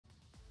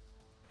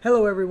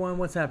Hello everyone,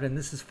 what's happening?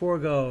 This is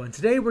Forgo, and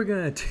today we're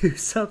going to do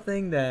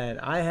something that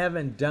I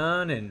haven't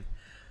done in,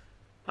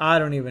 I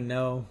don't even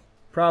know,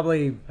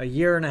 probably a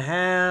year and a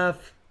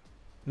half,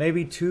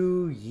 maybe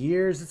 2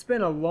 years. It's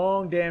been a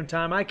long damn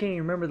time. I can't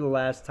even remember the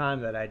last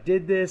time that I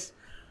did this,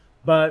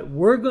 but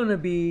we're going to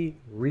be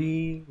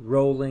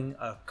re-rolling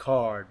a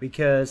card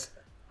because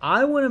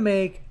I want to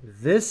make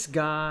this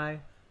guy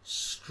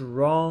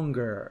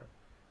stronger.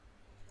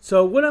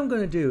 So what I'm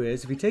going to do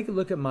is, if you take a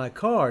look at my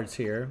cards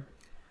here,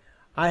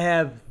 I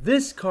have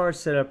this card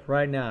set up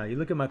right now. You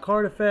look at my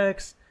card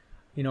effects,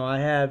 I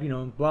have,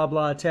 blah,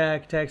 blah,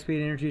 attack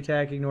speed, energy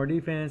attack, ignore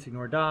defense,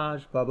 ignore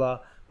dodge, blah, blah.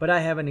 But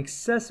I have an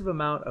excessive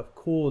amount of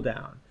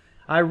cooldown.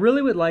 I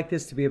really would like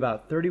this to be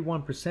about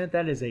 31%.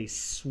 That is a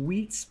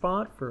sweet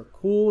spot for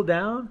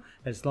cooldown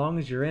as long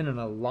as you're in an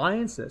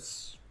alliance.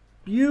 That's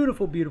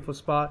beautiful, beautiful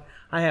spot.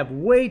 I have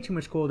way too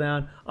much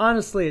cooldown.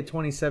 Honestly, at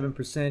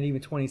 27%,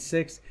 even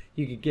 26%,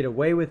 you could get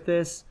away with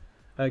this.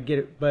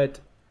 But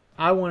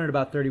I wanted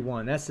about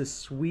 31. That's a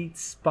sweet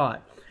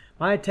spot.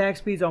 My attack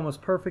speed's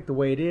almost perfect the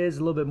way it is. A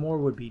little bit more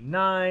would be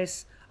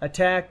nice.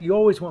 Attack, you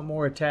always want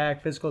more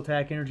attack. Physical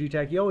attack, energy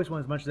attack, you always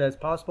want as much of that as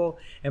possible.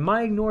 And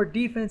my ignore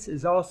defense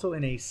is also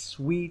in a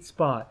sweet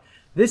spot.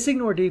 This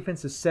ignore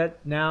defense is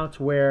set now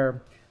to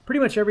where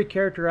pretty much every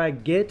character I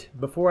get,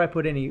 before I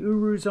put any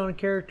Urus on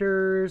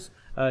characters,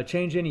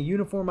 change any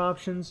uniform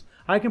options,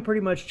 I can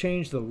pretty much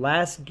change the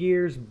last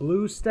gear's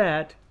blue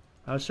stat.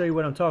 I'll show you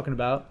what I'm talking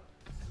about.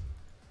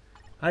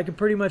 I can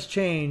pretty much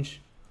change,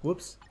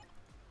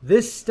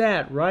 this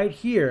stat right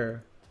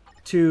here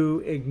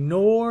to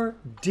ignore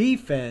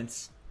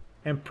defense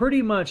and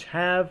pretty much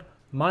have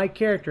my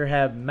character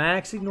have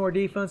max ignore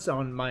defense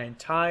on my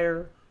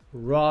entire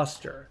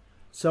roster.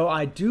 So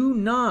I do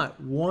not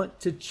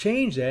want to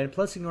change that, and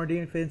plus ignore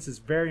defense is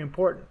very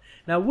important.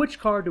 Now, which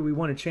card do we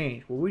want to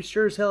change? Well, we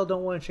sure as hell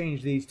don't want to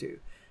change these two.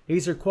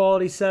 These are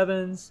quality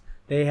 7s.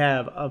 They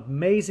have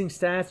amazing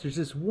stats. There's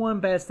just one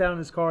bad stat on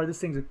this card. This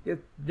thing's,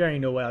 there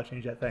ain't no way I'll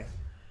change that thing.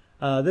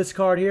 This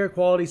card here,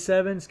 quality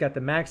 7, it's got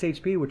the max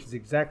HP, which is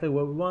exactly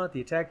what we want.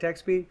 The attack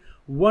speed,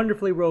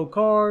 wonderfully rolled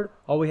card.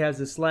 All we have is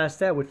this last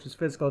stat, which is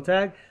physical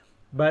attack.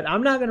 But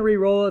I'm not going to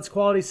re-roll it. It's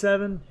quality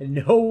 7.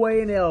 And no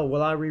way in hell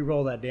will I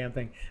re-roll that damn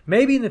thing.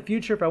 Maybe in the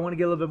future, if I want to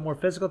get a little bit more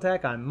physical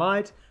attack, I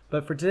might.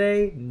 But for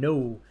today,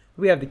 no.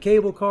 We have the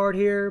cable card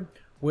here,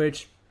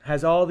 which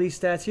has all these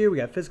stats here. We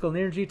got physical and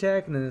energy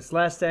attack, and then this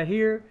last stat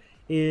here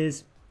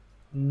is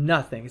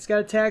nothing. It's got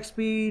attack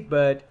speed,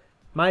 but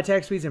my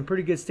attack speed's in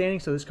pretty good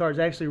standing, so this card's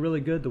actually really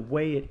good the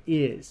way it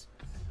is,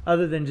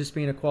 other than just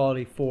being a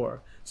quality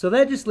 4. So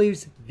that just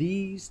leaves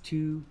these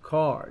two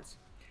cards.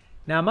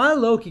 Now my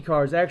Loki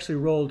card's actually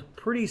rolled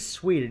pretty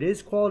sweet. It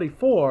is quality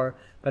 4,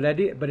 but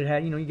it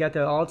had, you got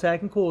the all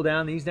attack and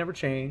cooldown. These never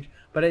change,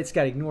 but it's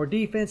got ignore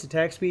defense,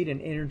 attack speed,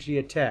 and energy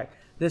attack.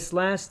 This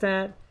last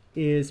stat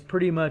is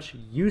pretty much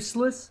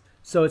useless,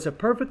 so it's a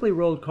perfectly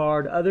rolled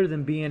card other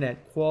than being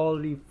at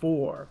quality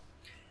 4.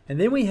 And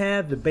then we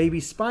have the baby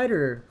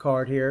spider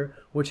card here,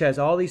 which has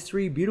all these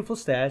 3 beautiful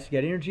stats. You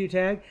got energy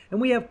attack, and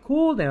we have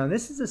cooldown.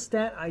 This is a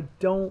stat I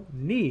don't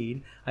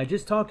need. I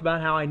just talked about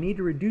how I need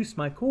to reduce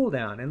my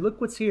cooldown, and look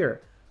what's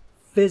here.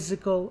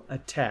 Physical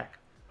attack.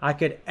 I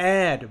could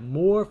add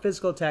more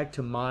physical attack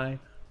to my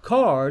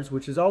cards,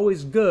 which is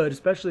always good,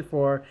 especially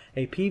for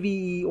a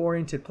PvE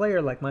oriented player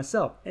like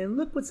myself. And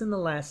look what's in the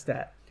last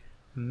stat,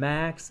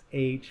 max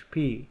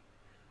HP.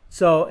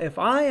 So if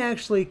I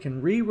actually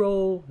can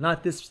re-roll,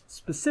 not this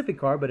specific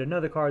card, but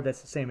another card that's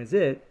the same as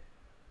it,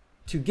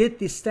 to get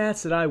the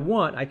stats that I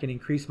want, I can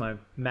increase my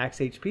max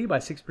HP by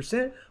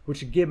 6%,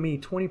 which would give me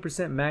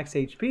 20% max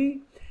HP,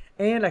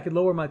 and I could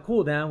lower my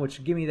cooldown, which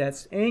would give me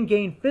that, and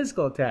gain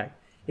physical attack.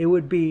 It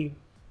would be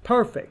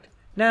perfect.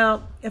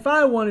 Now, if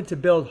I wanted to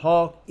build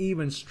Hawk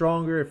even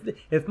stronger,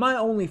 if my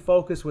only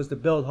focus was to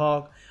build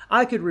Hawk,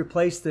 I could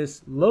replace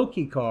this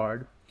Loki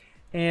card.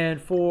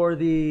 And for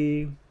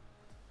the,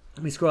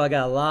 let me scroll, I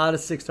got a lot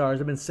of 6 stars.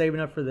 I've been saving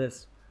up for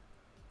this.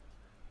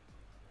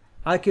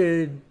 I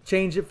could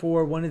change it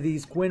for one of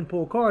these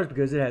Gwenpool cards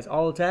because it has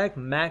all attack,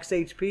 max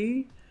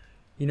HP.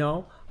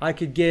 I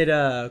could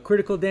get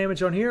critical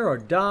damage on here or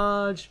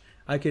dodge.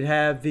 I could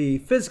have the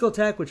physical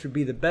attack, which would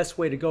be the best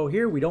way to go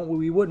here.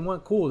 We wouldn't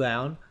want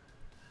cooldown.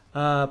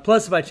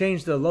 Plus, if I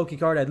changed the Loki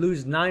card, I'd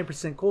lose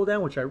 9%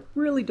 cooldown, which I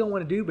really don't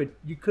want to do, but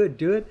you could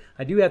do it.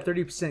 I do have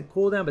 30%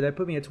 cooldown, but that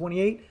put me at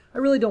 28. I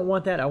really don't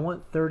want that. I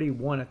want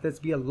 31. That's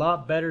be a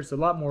lot better. It's a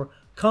lot more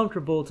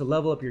comfortable to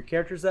level up your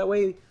characters that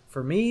way,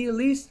 for me at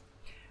least.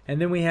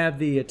 And then we have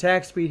the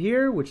attack speed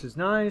here, which is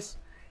nice.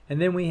 And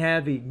then we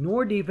have the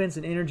ignore defense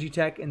and energy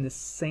attack in the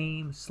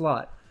same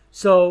slot.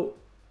 So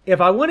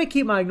if I want to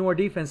keep my ignore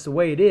defense the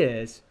way it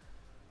is,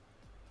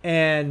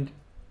 and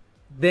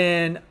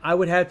then I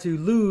would have to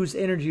lose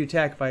energy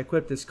attack if I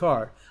equip this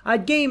card.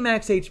 I'd gain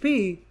max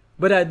HP,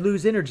 but I'd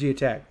lose energy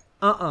attack.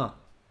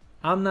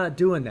 I'm not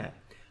doing that.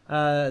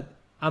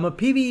 I'm a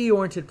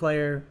PvE-oriented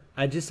player.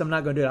 I'm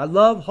not going to do it. I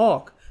love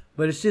Hawk,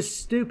 but it's just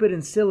stupid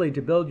and silly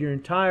to build your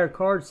entire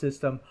card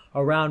system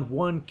around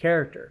one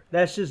character.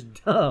 That's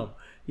just dumb.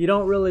 You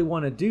don't really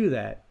want to do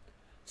that.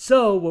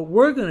 So what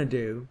we're going to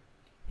do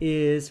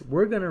is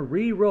we're going to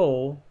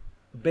re-roll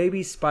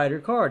baby spider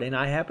card. And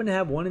I happen to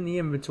have one in the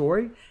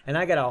inventory. And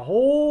I got a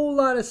whole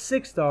lot of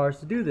 6 stars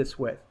to do this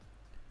with.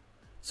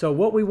 So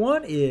what we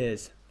want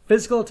is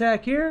physical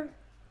attack here.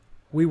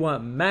 We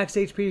want max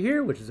HP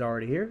here, which is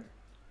already here.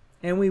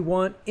 And we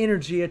want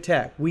energy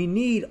attack. We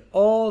need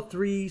all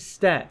 3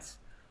 stats.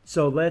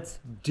 So let's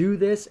do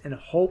this and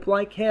hope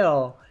like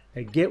hell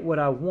and get what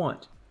I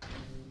want.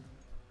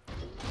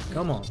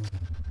 Come on.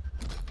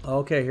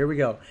 Okay, here we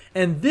go.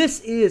 And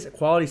this is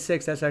quality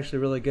 6. That's actually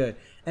really good.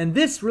 And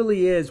this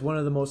really is one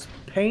of the most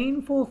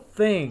painful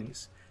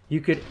things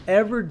you could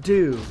ever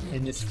do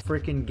in this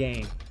freaking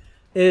game.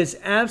 It is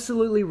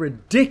absolutely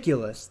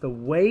ridiculous the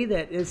way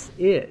that this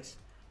is.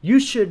 You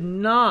should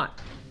not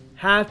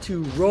have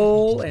to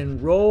roll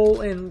and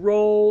roll and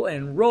roll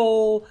and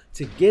roll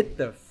to get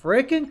the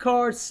freaking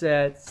card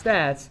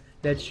stats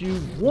that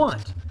you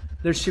want.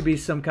 There should be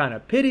some kind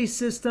of pity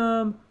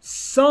system,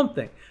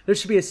 something. There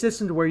should be a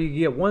system to where you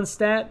get one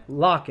stat,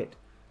 lock it.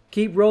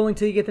 Keep rolling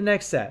till you get the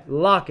next stat,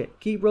 lock it.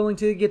 Keep rolling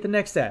till you get the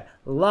next stat,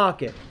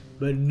 lock it.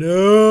 But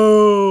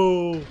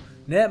no,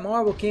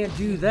 Netmarble can't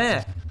do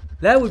that.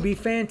 That would be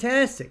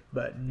fantastic,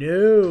 but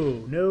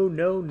no, no,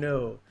 no,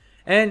 no.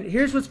 And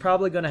here's what's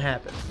probably going to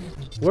happen.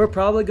 We're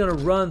probably going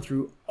to run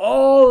through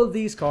all of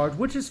these cards,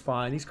 which is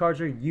fine. These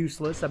cards are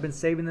useless. I've been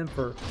saving them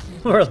for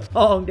a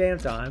long damn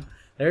time.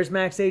 There's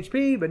max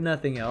HP, but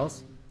nothing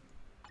else.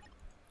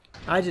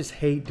 I just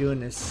hate doing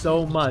this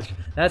so much.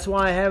 That's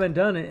why I haven't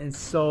done it in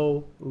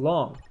so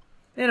long.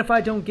 And if I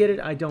don't get it,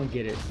 I don't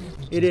get it.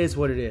 It is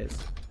what it is.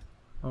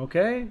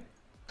 Okay?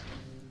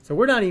 So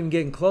we're not even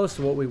getting close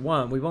to what we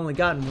want. We've only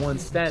gotten 1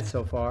 stat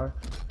so far.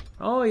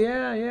 Oh,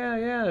 yeah, yeah,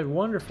 yeah.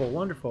 Wonderful,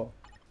 wonderful.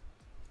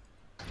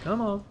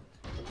 Come on.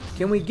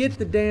 Can we get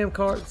the damn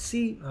card?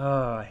 See?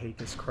 Oh, I hate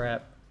this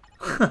crap.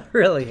 I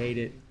really hate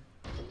it.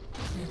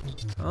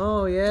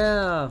 Oh,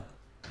 yeah.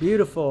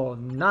 Beautiful.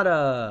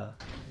 Nada.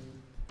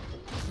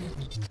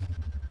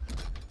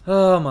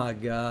 Oh, my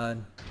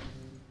God.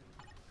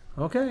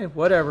 Okay,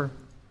 whatever.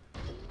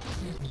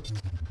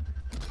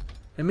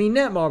 I mean,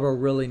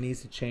 Netmarble really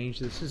needs to change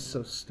this. This is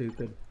so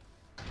stupid.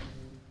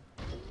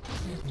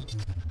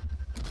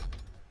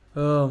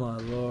 Oh my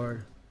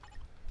lord.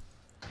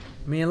 I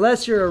mean,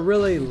 unless you're a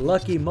really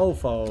lucky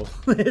mofo,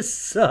 this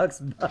sucks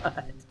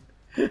butt.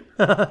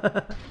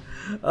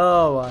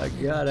 Oh my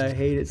god, I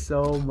hate it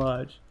so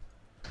much.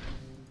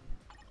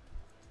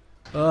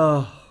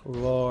 Oh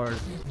lord.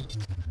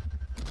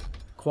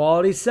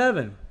 Quality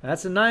 7.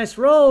 That's a nice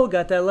roll.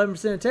 Got that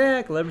 11%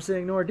 attack, 11%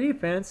 ignore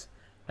defense.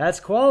 That's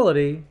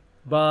quality.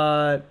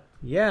 But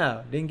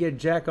yeah, didn't get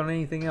jack on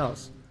anything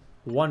else.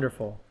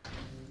 Wonderful.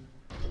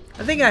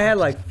 I think I had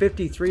like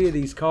 53 of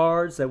these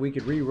cards that we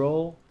could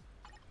re-roll.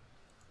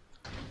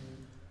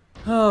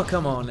 Oh,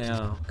 come on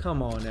now.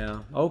 Come on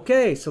now.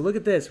 Okay, so look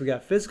at this. We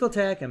got physical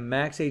attack and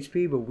max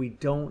HP, but we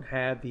don't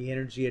have the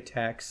energy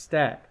attack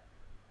stat.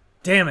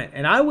 Damn it.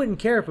 And I wouldn't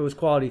care if it was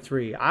quality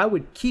 3. I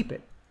would keep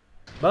it.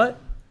 But,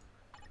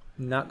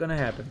 not gonna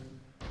happen.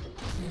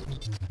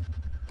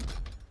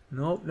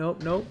 Nope,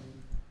 nope, nope.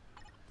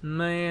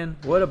 Man,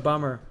 what a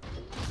bummer.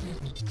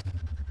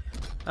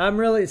 I'm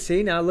really,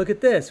 see, now look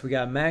at this. We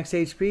got max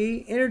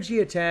HP, energy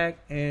attack,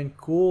 and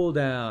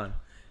cooldown.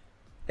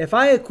 If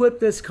I equip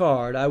this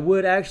card, I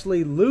would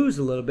actually lose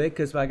a little bit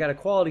because I got a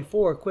quality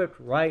 4 equipped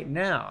right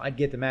now. I'd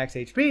get the max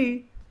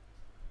HP,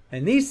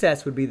 and these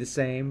stats would be the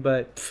same,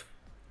 but pff,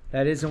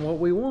 that isn't what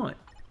we want.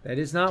 That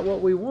is not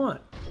what we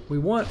want. We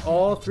want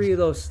all 3 of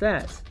those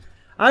stats.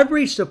 I've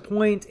reached a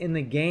point in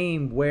the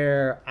game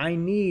where I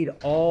need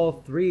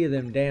all 3 of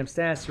them damn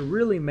stats to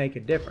really make a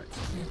difference.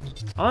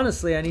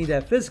 Honestly, I need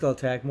that physical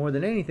attack more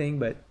than anything,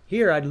 but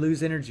here I'd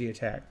lose energy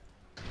attack,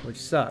 which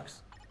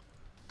sucks.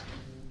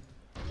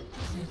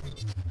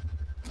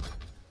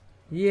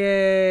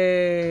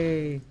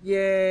 Yay!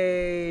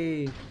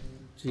 Yay!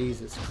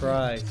 Jesus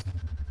Christ.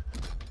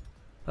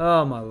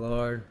 Oh my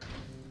lord.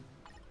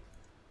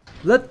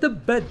 Let the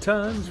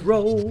bedtimes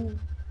roll.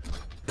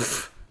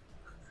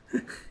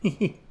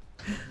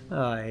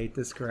 Oh, I hate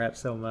this crap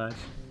so much.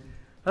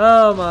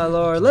 Oh my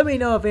lord. Let me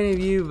know if any of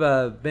you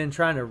have been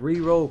trying to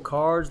re-roll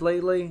cards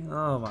lately.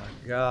 Oh my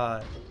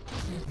god.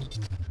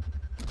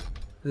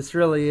 This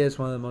really is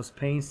one of the most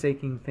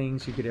painstaking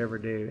things you could ever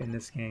do in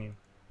this game.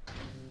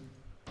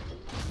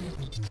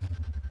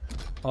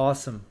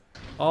 Awesome.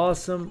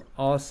 Awesome,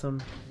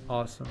 awesome,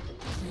 awesome.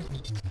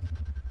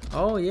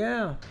 Oh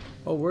yeah.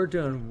 Oh, we're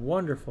doing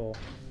wonderful.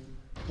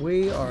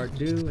 We are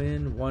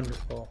doing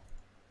wonderful.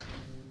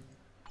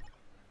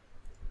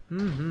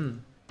 Mm-hmm.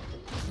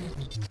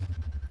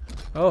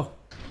 Oh,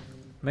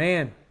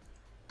 man.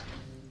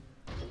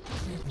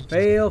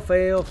 Fail,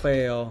 fail,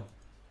 fail.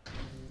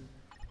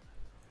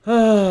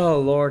 Oh,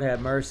 Lord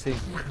have mercy.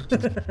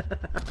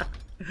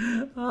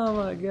 Oh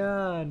my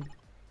God.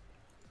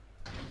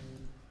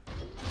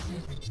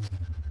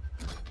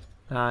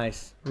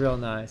 Nice, real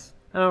nice.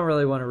 I don't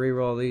really want to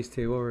re-roll these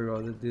 2. We'll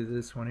re-roll do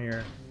this one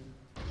here.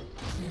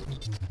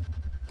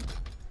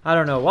 I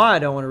don't know why I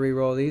don't want to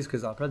re-roll these,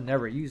 because I'll probably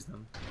never use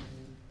them.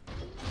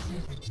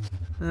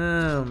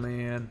 Oh,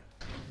 man.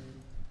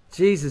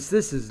 Jesus,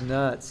 this is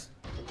nuts.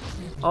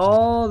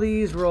 All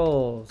these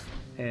rolls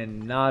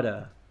and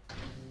nada.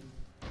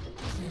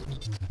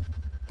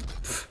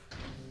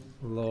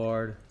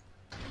 Lord.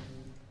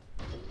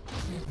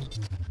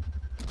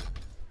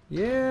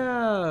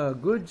 Yeah,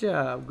 good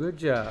job, good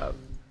job.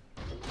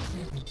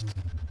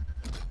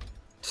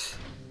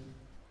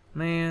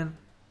 Man.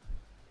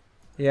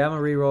 Yeah, I'm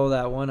gonna re-roll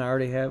that one. I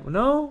already have.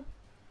 No?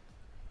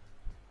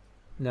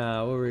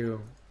 No,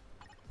 we'll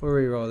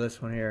re-roll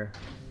this one here.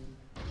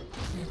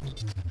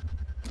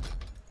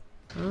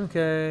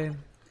 Okay.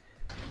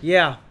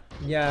 Yeah,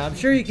 I'm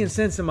sure you can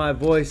sense in my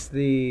voice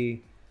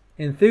the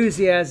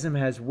enthusiasm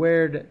has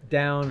weared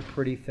down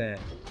pretty thin.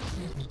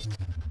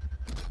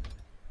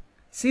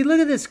 See, look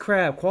at this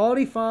crap.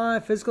 Quality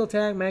 5, physical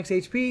attack, max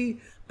HP,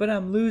 but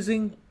I'm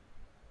losing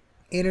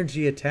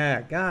energy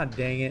attack. God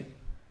dang it.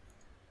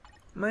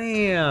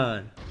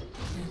 Man.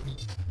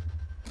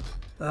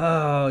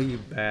 Oh, you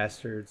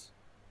bastards.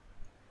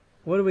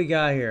 What do we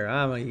got here?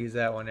 I'm going to use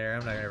that one there.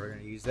 I'm not ever going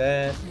to use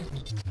that.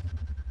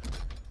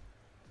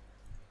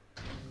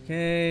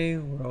 Okay,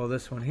 roll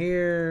this one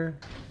here.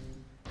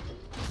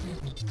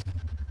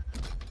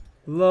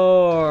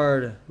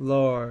 Lord.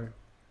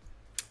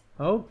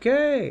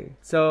 Okay,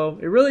 so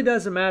it really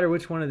doesn't matter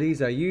which one of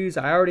these I use.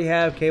 I already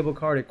have cable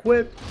card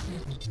equipped.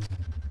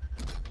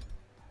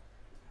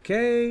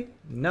 Okay,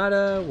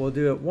 nada. We'll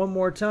do it one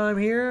more time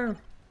here.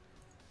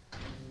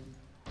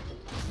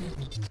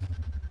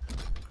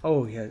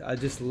 Oh yeah, I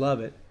just love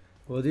it.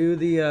 We'll do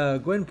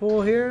the Gwen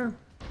pull here.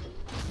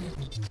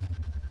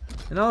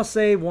 And I'll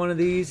save one of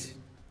these.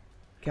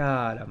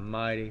 God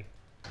almighty.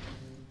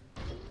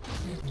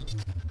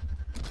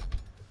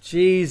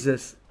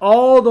 Jesus.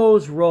 All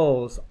those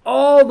rolls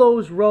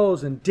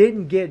and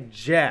didn't get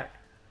jack.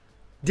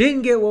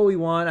 Didn't get what we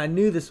want. I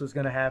knew this was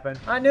going to happen.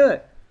 I knew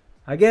it.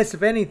 I guess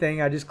if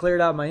anything, I just cleared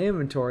out my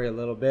inventory a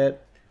little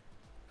bit.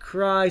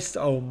 Christ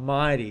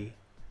almighty.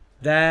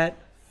 That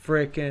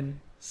frickin'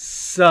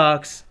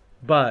 sucks.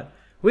 But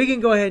we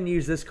can go ahead and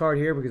use this card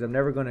here because I'm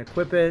never going to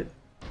equip it.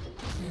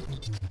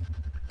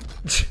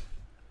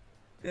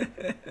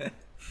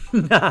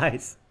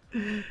 Nice.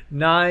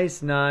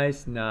 Nice.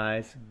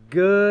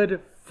 Good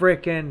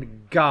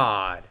frickin'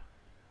 God.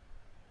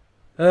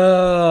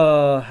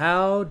 Oh,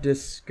 how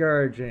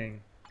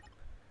discouraging.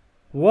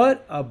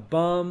 What a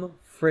bum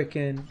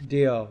frickin'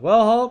 deal.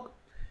 Well, Hulk,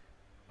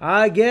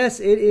 I guess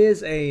it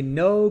is a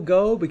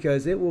no-go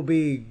because it will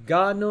be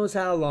God knows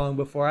how long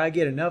before I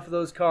get enough of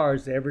those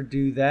cards to ever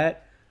do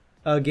that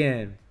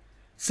again.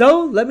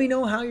 So, let me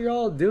know how you're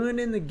all doing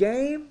in the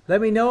game.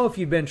 Let me know if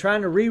you've been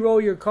trying to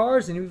re-roll your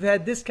cards and you've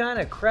had this kind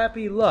of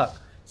crappy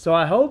luck. So,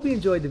 I hope you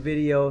enjoyed the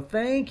video.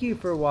 Thank you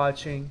for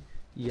watching.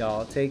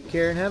 Y'all take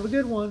care and have a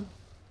good one.